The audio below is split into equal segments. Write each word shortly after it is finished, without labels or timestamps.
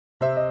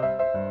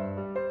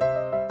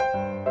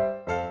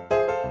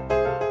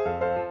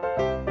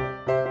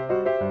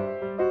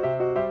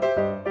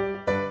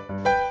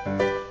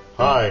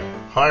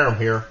Hiram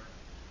here.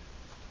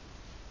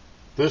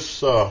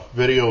 This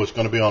video is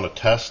going to be on a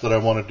test that I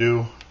want to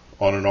do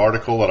on an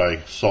article that I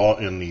saw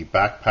in the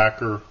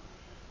Backpacker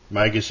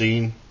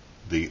magazine,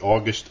 the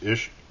August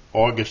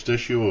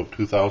issue of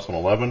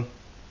 2011.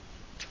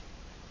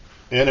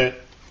 In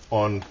it,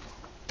 on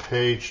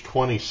page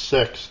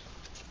 26,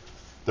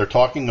 they're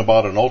talking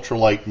about an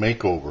ultralight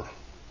makeover.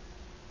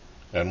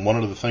 And one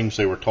of the things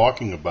they were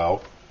talking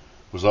about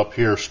was up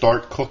here,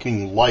 start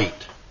cooking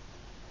light.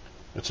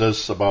 It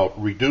says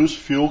about reduce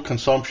fuel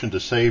consumption to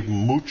save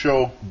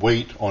mucho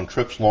weight on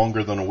trips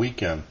longer than a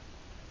weekend.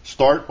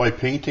 Start by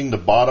painting the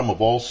bottom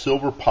of all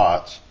silver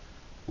pots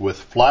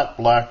with flat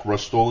black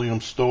Rust-Oleum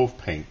stove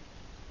paint,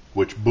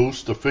 which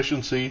boosts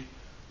efficiency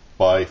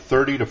by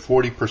 30 to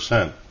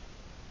 40%.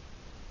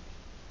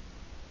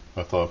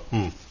 I thought,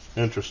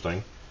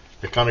 interesting.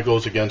 It kind of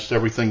goes against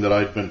everything that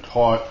I've been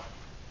taught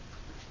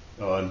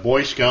in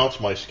Boy Scouts.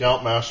 My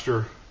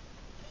Scoutmaster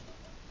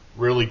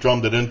really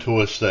drummed it into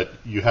us that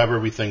you have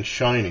everything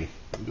shiny.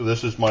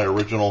 This is my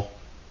original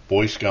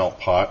Boy Scout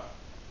pot.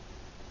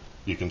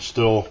 You can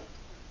still,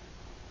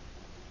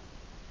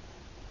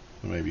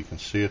 maybe you can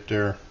see it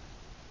there.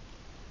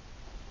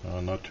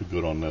 Not too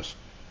good on this.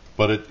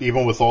 But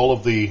even with all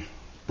of the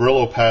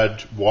Brillo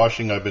pad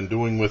washing I've been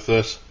doing with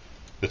this,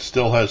 it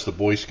still has the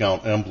Boy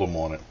Scout emblem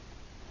on it.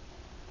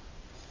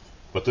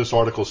 But this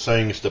article is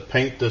saying is to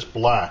paint this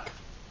black,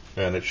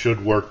 and it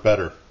should work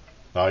better.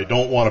 Now, I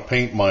don't want to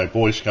paint my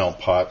Boy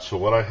Scout pot, so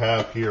what I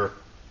have here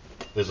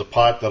is a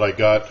pot that I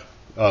got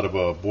out of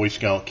a Boy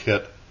Scout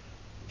kit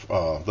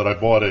that I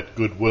bought at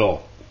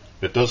GoodWill.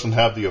 It doesn't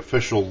have the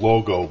official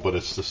logo, but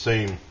it's the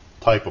same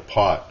type of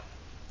pot.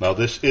 Now,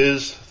 this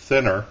is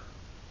thinner.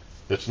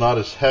 It's not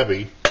as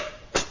heavy.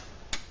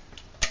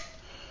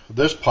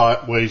 This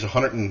pot weighs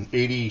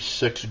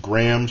 186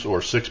 grams or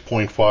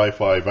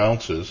 6.55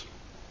 ounces.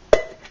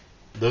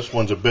 This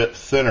one's a bit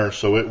thinner,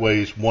 so it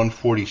weighs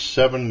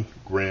 147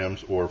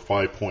 grams or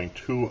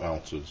 5.2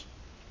 ounces.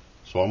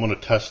 So I'm going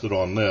to test it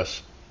on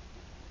this,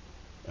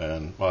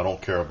 and I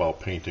don't care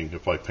about painting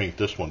if I paint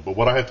this one. But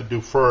what I have to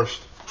do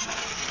first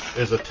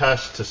is a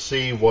test to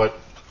see what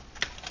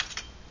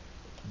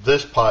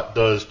this pot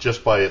does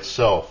just by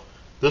itself.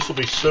 This will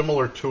be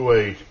similar to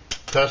a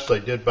test I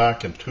did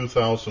back in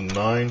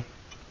 2009.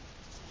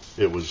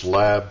 It was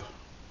Lab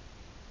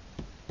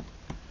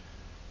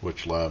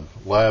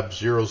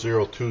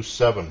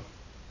 0027.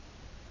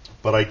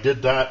 But I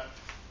did that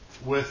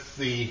with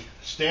the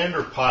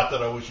standard pot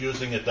that I was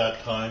using at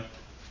that time,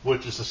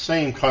 which is the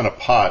same kind of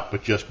pot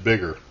but just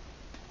bigger.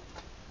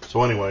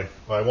 So anyway,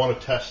 I want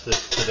to test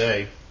this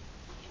today.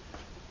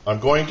 I'm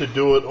going to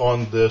do it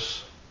on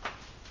this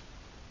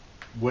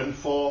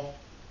Windfall.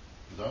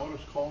 Is that what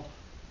it's called?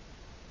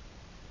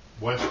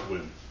 West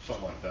Wind,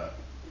 something like that.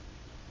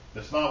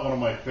 It's not one of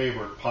my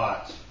favorite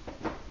pots.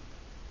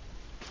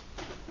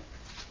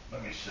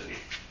 Let me see.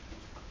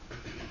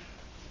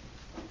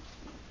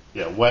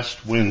 Yeah,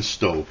 West Wind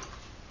stove.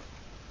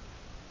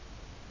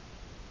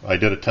 I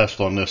did a test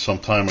on this some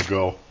time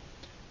ago,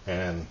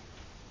 and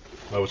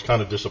I was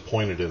kind of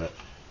disappointed in it.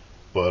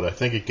 But I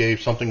think it gave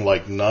something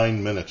like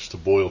 9 minutes to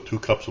boil 2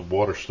 cups of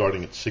water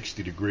starting at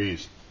 60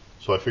 degrees.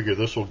 So I figure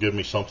this will give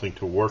me something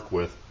to work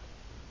with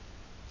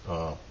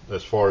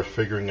as far as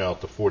figuring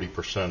out the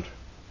 40%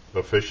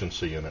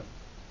 efficiency in it.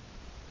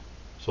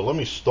 So let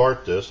me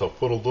start this. I'll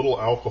put a little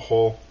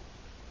alcohol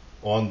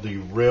on the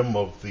rim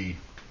of the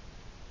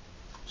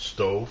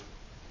stove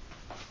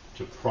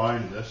to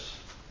prime this.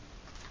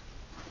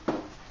 You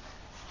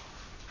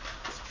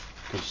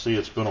can see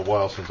it's been a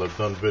while since I've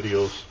done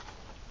videos.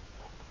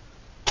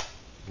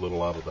 A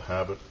little out of the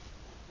habit.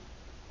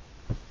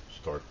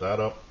 Start that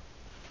up.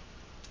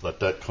 Let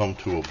that come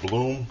to a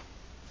bloom.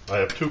 I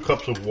have 2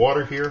 cups of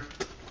water here,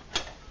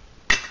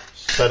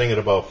 setting at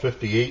about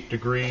 58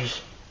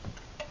 degrees.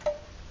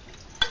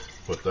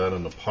 Put that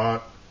in the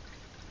pot.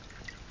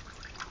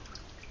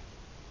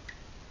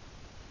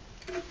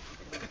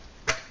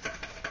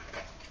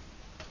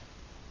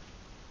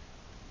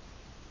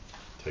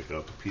 Take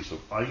out the piece of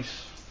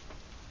ice.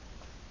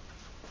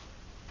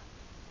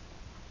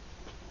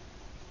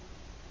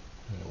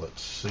 And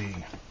let's see.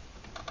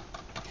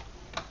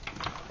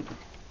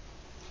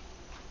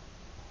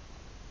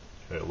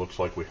 Okay, it looks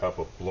like we have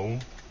a bloom.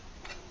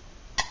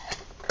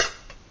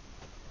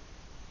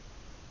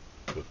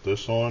 Put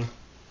this on.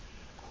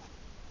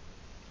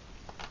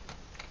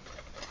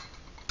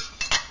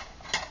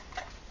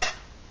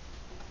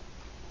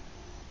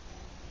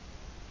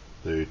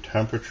 The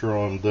temperature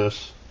on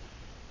this,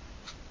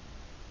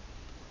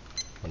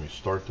 let me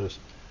start this.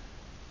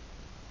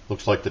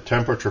 Looks like the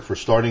temperature for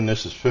starting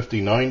this is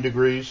 59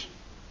 degrees.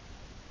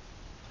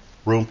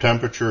 Room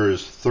temperature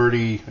is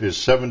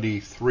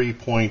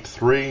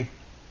 73.3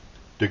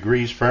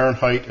 degrees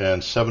Fahrenheit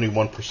and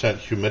 71%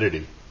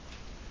 humidity.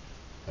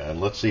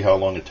 And let's see how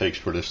long it takes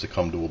for this to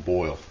come to a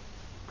boil.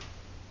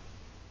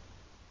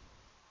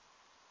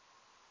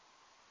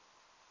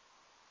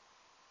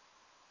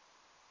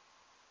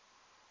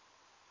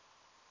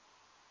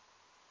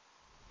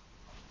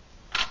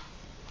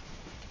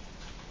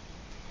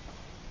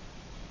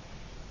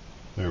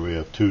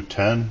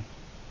 210,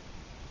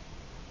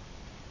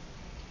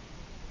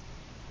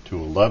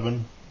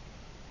 211,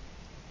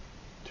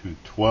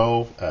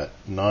 212 at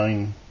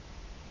 9,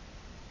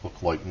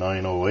 look like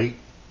 9:08.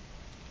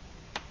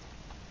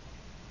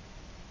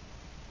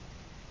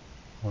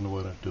 Wonder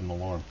why that didn't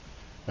alarm.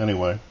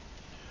 Anyway,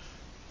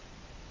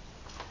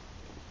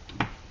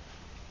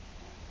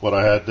 what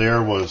I had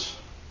there was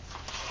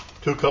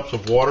 2 cups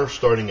of water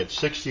starting at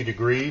 60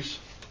 degrees,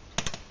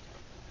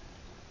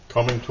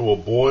 coming to a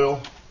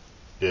boil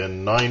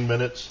in 9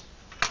 minutes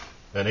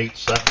and 8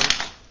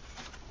 seconds.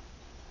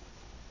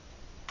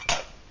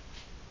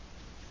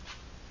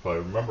 If I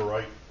remember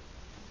right,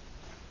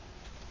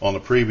 on the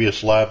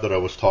previous lab that I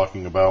was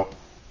talking about,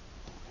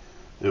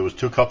 it was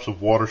 2 cups of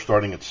water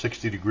starting at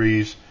 60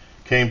 degrees,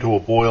 came to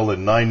a boil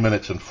in 9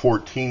 minutes and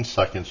 14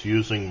 seconds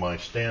using my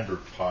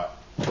standard pot,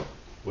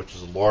 which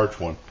is a large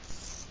one.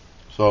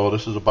 So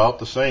this is about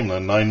the same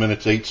then, 9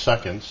 minutes, 8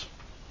 seconds.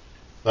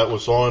 That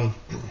was on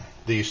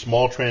the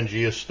small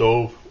Trangia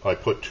stove. I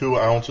put 2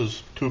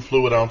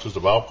 fluid ounces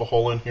of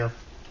alcohol in here.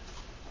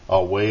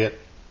 I'll weigh it.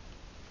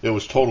 It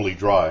was totally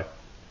dry.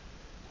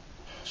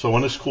 So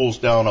when this cools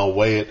down, I'll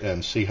weigh it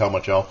and see how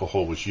much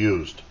alcohol was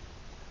used.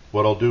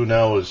 What I'll do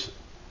now is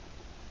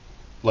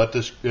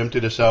empty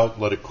this out,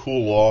 let it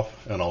cool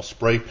off, and I'll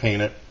spray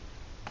paint it,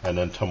 and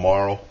then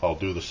tomorrow I'll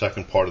do the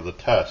second part of the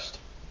test,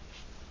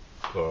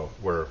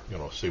 where,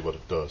 see what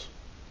it does.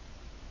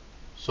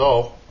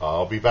 So,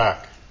 I'll be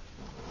back.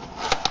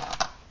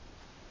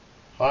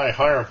 Hi,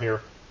 Hiram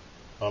here.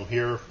 I'm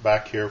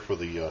back here for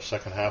the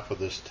second half of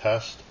this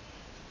test.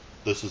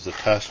 This is the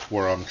test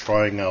where I'm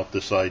trying out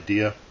this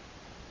idea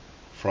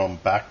from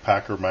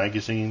Backpacker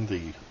magazine,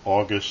 the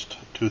August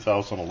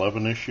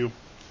 2011 issue.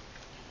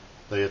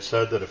 They had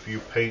said that if you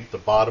paint the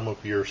bottom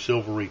of your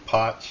silvery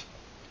pots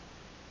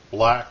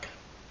black,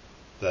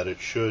 that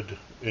it should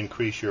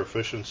increase your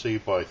efficiency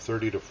by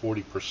 30 to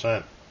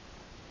 40%.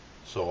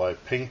 So I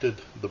painted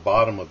the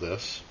bottom of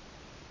this,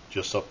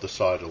 just up the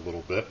side a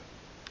little bit,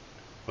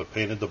 but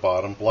painted the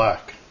bottom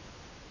black.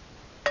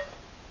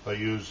 I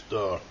used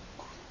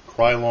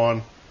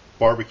Krylon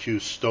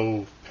BBQ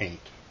Stove paint,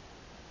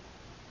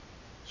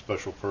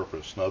 special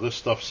purpose. Now this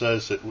stuff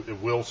says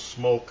it will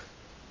smoke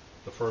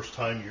the first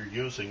time you're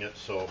using it,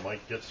 so it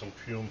might get some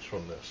fumes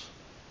from this.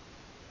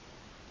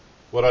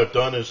 What I've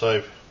done is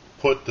I've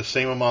put the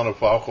same amount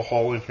of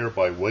alcohol in here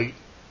by weight,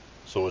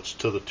 so it's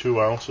to the 2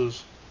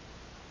 ounces.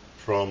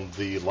 From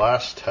the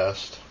last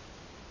test,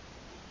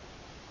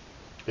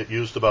 it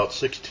used about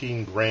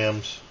 16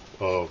 grams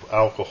of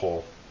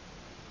alcohol.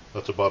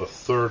 That's about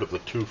 1/3 of the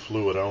 2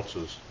 fluid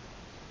ounces.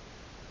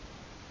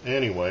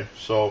 Anyway,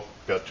 so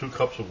got 2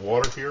 cups of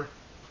water here.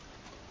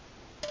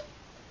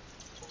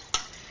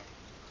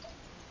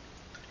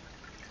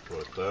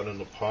 Put that in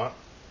the pot.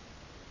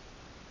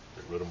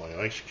 Get rid of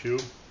my ice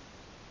cube.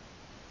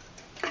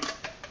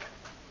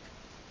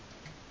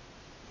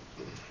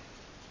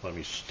 Let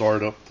me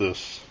start up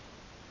this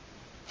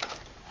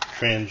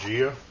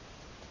Trangia.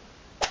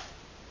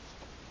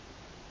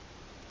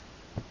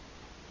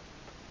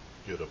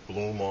 Get a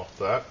bloom off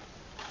that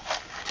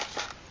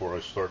before I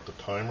start the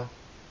timer.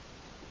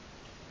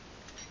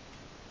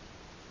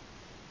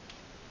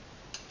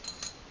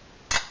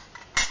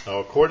 Now,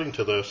 according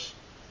to this,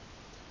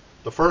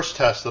 the first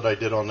test that I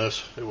did on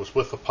this, it was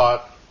with the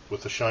pot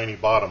with the shiny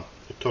bottom.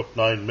 It took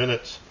 9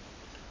 minutes,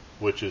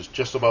 which is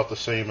just about the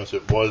same as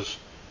it was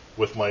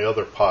with my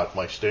other pot,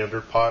 my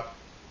standard pot.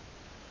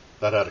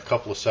 That had a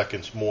couple of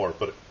seconds more.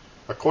 But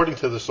according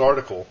to this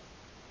article,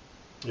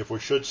 if we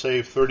should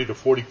save 30 to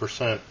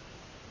 40%,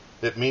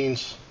 it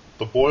means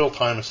the boil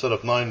time instead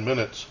of 9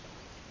 minutes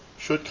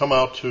should come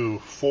out to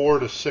 4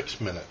 to 6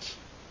 minutes,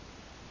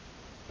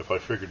 if I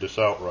figured this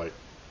out right.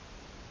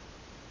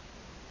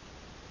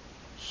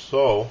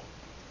 So,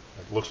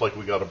 it looks like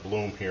we got a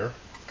bloom here.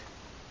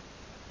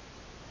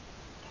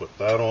 Put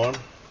that on.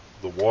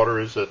 The water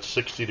is at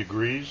 60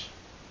 degrees.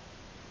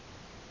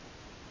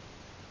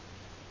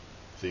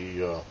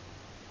 The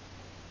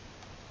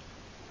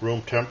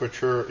room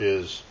temperature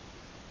is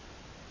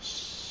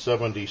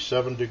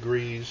 77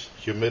 degrees.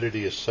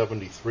 Humidity is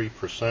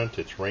 73%.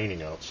 It's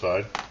raining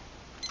outside.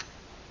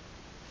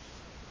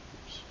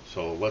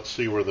 So let's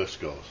see where this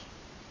goes.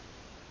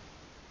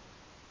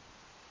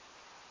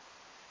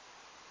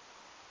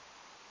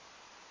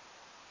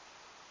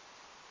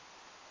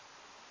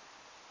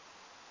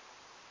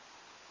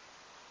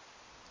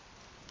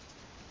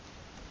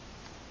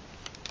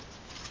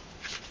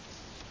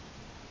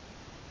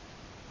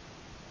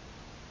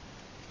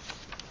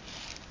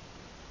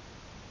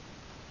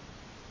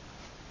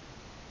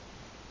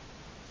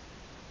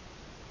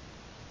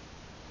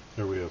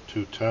 Here we have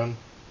 210,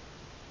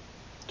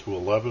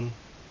 211,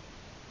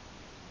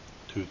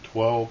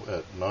 212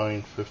 at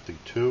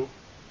 9:52,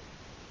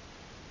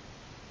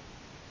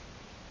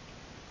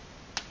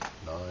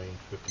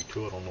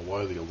 9:52. I don't know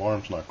why the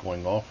alarm's not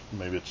going off.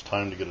 Maybe it's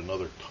time to get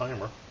another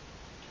timer.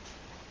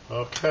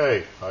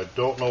 Okay, I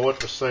don't know what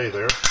to say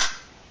there.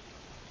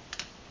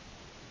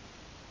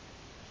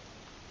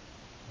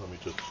 Let me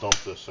just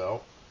dump this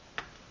out.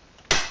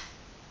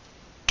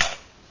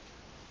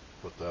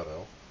 Put that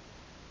out.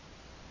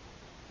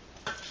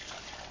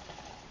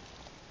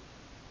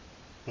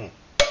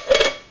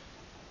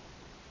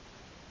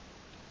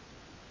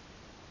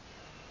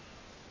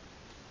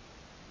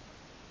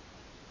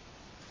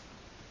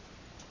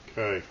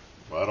 Okay,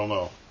 I don't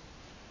know.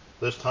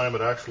 This time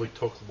it actually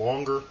took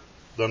longer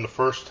than the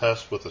first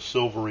test with a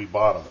silvery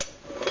bottom.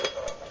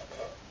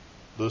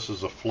 This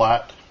is a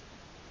flat,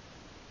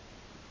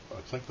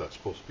 I think that's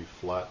supposed to be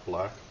flat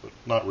black, but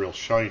not real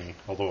shiny,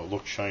 although it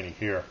looks shiny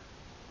here.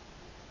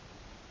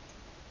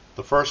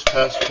 The first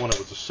test, when it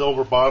was a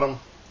silver bottom,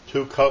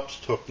 2 cups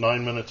took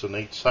 9 minutes and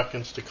 8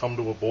 seconds to come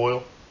to a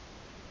boil.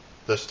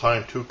 This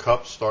time 2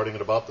 cups, starting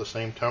at about the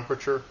same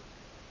temperature,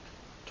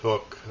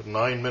 took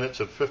 9 minutes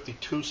and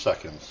 52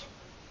 seconds.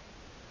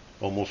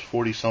 Almost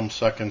 40 some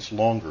seconds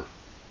longer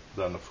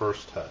than the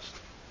first test.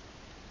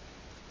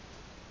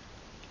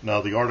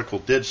 Now the article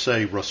did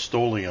say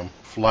Rust-Oleum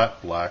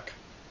flat black.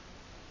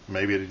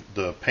 Maybe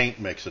the paint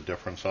makes a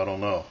difference, I don't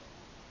know.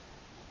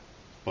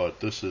 But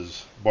this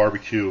is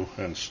barbecue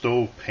and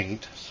stove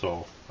paint,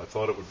 so I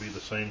thought it would be the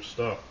same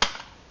stuff.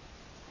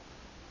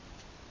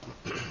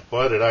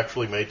 But it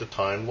actually made the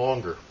time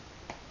longer.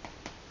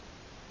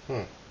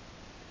 I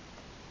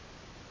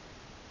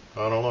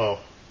don't know.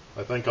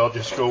 I think I'll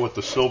just go with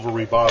the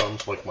silvery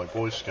bottoms like my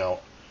Boy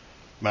Scout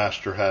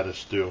master had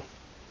us do.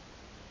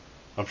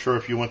 I'm sure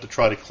if you went to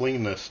try to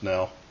clean this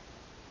now,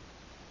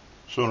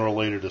 sooner or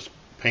later this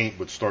paint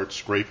would start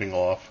scraping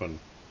off and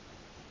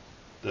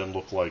then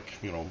look like,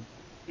 you know,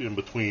 in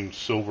between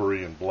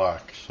silvery and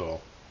black.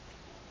 So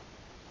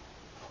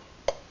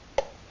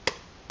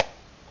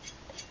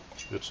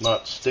it's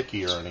not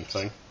sticky or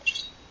anything.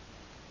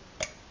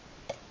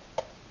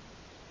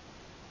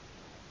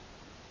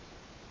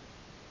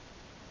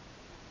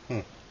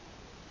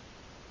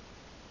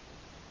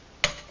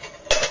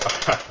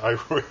 I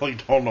really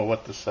don't know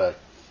what to say.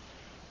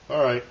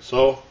 Alright,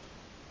 so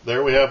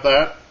there we have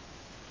that.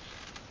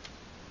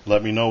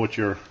 Let me know what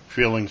your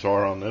feelings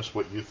are on this,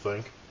 what you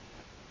think.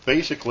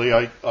 Basically,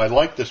 I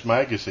like this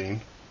magazine.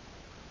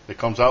 It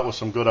comes out with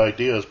some good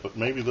ideas, but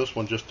maybe this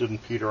one just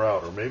didn't peter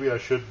out, or maybe I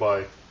should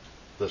buy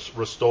this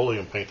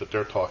Rust-Oleum paint that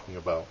they're talking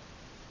about.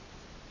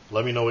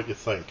 Let me know what you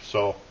think.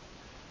 So,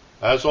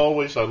 as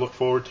always, I look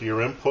forward to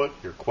your input,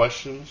 your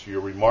questions,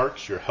 your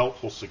remarks, your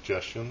helpful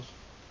suggestions.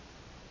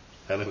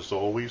 And as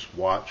always,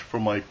 watch for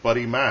my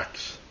buddy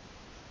Max.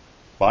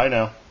 Bye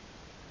now.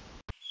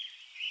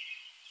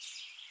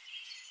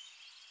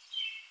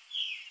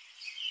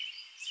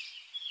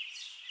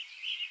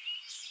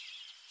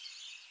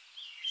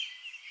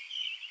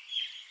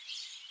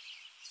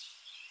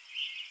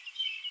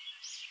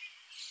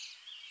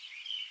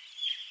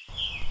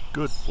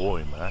 Good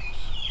boy,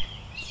 Max.